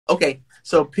Okay,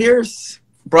 so Pierce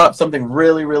brought up something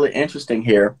really, really interesting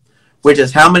here, which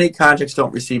is how many contracts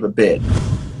don't receive a bid.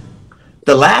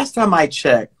 The last time I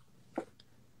checked,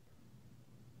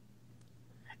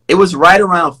 it was right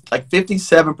around like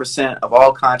 57% of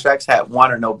all contracts had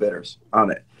one or no bidders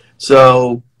on it.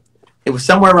 So it was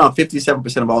somewhere around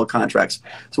 57% of all the contracts.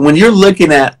 So when you're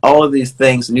looking at all of these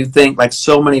things and you think like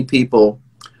so many people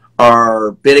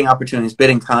are bidding opportunities,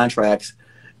 bidding contracts,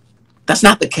 that's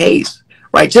not the case,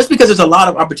 right? Just because there's a lot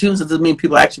of opportunities doesn't mean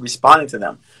people are actually responding to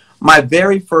them. My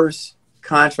very first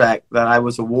contract that I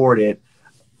was awarded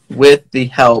with the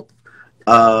help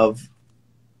of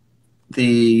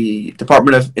the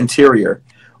Department of Interior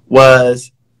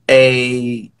was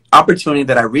a opportunity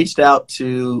that I reached out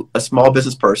to a small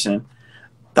business person,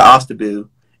 the Ostabu,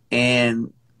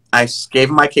 and I gave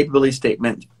him my capability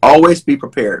statement. Always be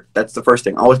prepared. That's the first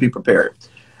thing. Always be prepared.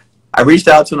 I reached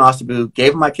out to an Ostabu,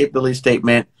 gave him my capability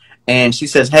statement, and she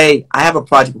says, hey, I have a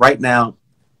project right now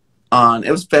on,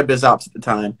 it was FedBiz Ops at the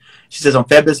time. She says on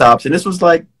FedBiz Ops, and this was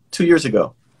like 2 years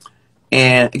ago.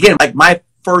 And again, like my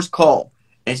first call,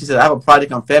 and she said, I have a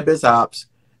project on FedBiz Ops,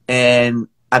 and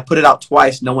I put it out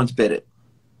twice. No one's bid it.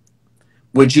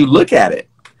 Would you look at it?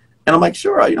 And I'm like,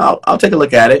 sure, I'll take a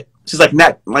look at it. She's like,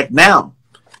 now.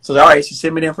 So all right, she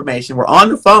sent me the information. We're on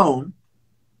the phone,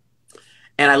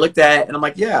 and I looked at it, and I'm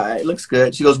like, yeah, it looks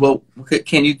good. She goes, well,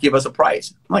 can you give us a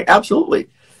price? I'm like, absolutely.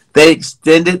 They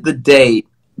extended the date,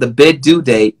 the bid due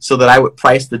date, so that I would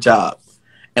price the job.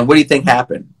 And what do you think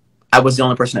happened? I was the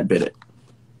only person that bid it.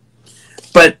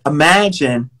 But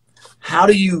imagine, how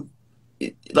do you,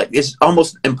 like, it's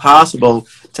almost impossible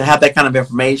to have that kind of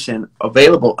information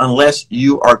available unless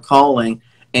you are calling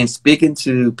and speaking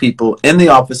to people in the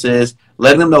offices,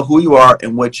 letting them know who you are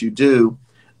and what you do.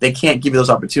 They can't give you those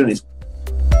opportunities.